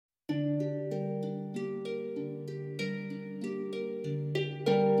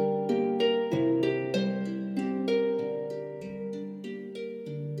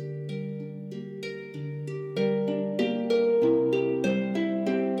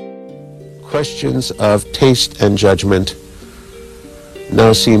questions of taste and judgment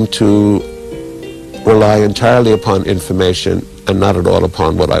now seem to rely entirely upon information and not at all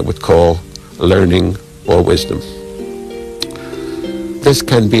upon what I would call learning or wisdom. This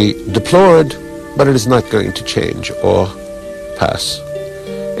can be deplored, but it is not going to change or pass.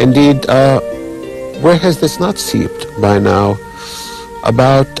 Indeed, where has this not seeped by now?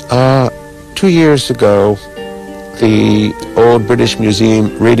 About 2 years ago, the old British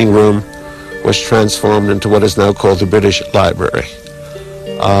Museum reading room was transformed into what is now called the British Library.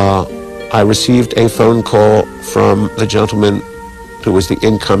 I received a phone call from the gentleman who was the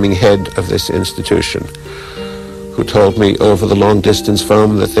incoming head of this institution, who told me over the long-distance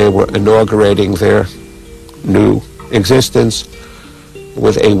phone that they were inaugurating their new existence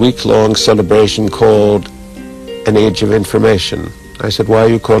with a week-long celebration called An Age of Information. I said, "Why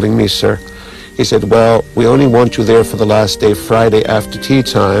are you calling me, sir?" He said, "Well, we only want you there for the last day, Friday after tea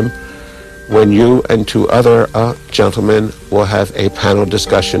time, when you and two other gentlemen will have a panel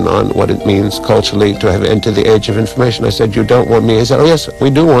discussion on what it means culturally to have entered the age of information." I said, "You don't want me?" He said, "Oh, yes, we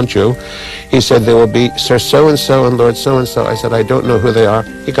do want you." He said, "There will be Sir So-and-so and Lord So-and-so." I said, "I don't know who they are."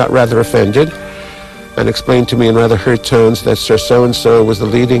 He got rather offended and explained to me in rather hurt tones that Sir So-and-so was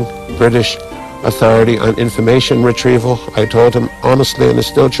the leading British authority on information retrieval. I told him honestly, and it's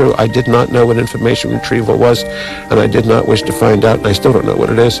still true, I did not know what information retrieval was, and I did not wish to find out, and I still don't know what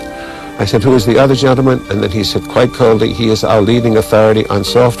it is. I said, "Who is the other gentleman?" And then he said quite coldly, "He is our leading authority on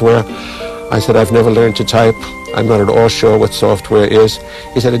software." I said, "I've never learned to type. I'm not at all sure what software is."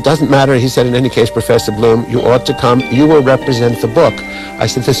 He said, "It doesn't matter." He said, "In any case, Professor Bloom, you ought to come. You will represent the book." I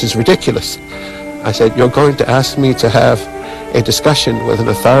said, "This is ridiculous." I said, "You're going to ask me to have a discussion with an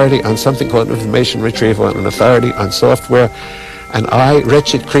authority on something called information retrieval and an authority on software, and I,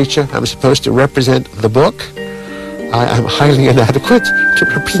 wretched creature, am supposed to represent the book? I am highly inadequate to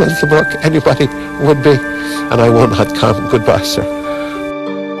represent the book. Anybody would be, and I will not come. Goodbye, sir."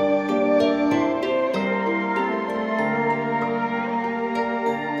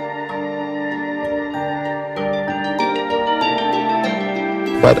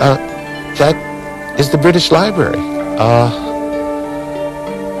 But that is the British Library.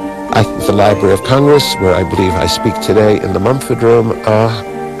 The Library of Congress, where I believe I speak today in the Mumford Room,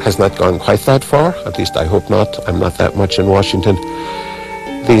 has not gone quite that far. At least I hope not. I'm not that much in Washington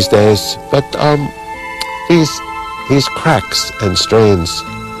these days. But these cracks and strains,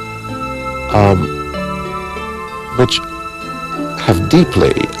 which have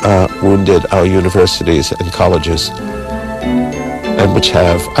deeply wounded our universities and colleges, and which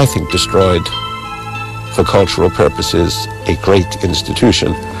have, I think, destroyed, for cultural purposes, a great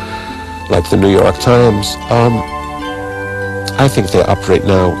institution like the New York Times, I think they operate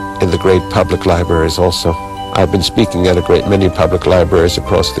now in the great public libraries also. I've been speaking at a great many public libraries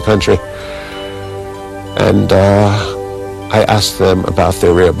across the country, and I asked them about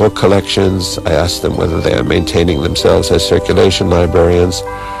their rare book collections. I asked them whether they are maintaining themselves as circulation librarians,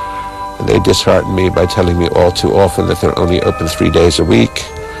 and they disheartened me by telling me all too often that they're only open 3 days a week,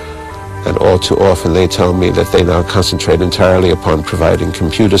 and all too often they tell me that they now concentrate entirely upon providing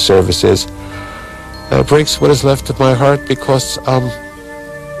computer services. It breaks what is left of my heart, because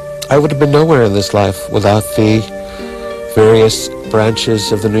I would have been nowhere in this life without the various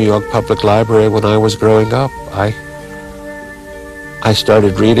branches of the New York Public Library when I was growing up. I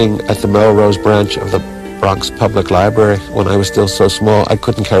started reading at the Melrose branch of the Bronx Public Library when I was still so small I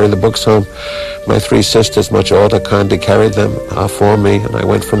couldn't carry the books home. My 3 sisters, much older, kindly carried them for me, and I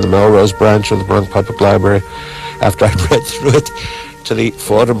went from the Melrose branch of the Bronx Public Library, after I'd read through it, to the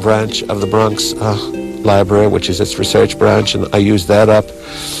Fordham branch of the Bronx Library, which is its research branch, and I used that up.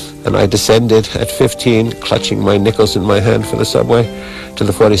 And I descended at 15, clutching my nickels in my hand for the subway, to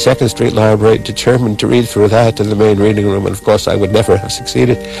the 42nd Street Library, determined to read through that in the main reading room, and of course I would never have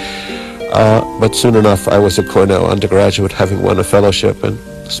succeeded. But soon enough, I was a Cornell undergraduate, having won a fellowship, and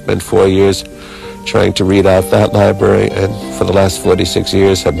spent 4 years trying to read out that library, and for the last 46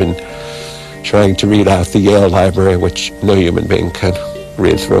 years have been trying to read out the Yale Library, which no human being can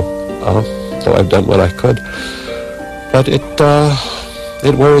read through, though I've done what I could. But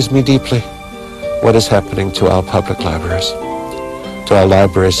it worries me deeply what is happening to our public libraries, to our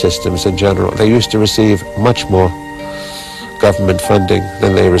library systems in general. They used to receive much more government funding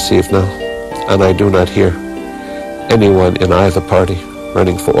than they receive now, and I do not hear anyone in either party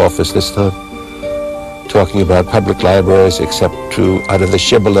running for office this time talking about public libraries, except to, out of the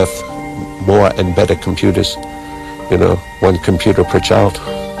shibboleth, more and better computers. You know, 1 computer per child.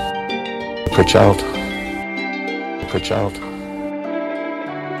 Per child. Per child.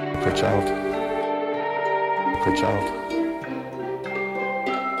 Per child. Per child.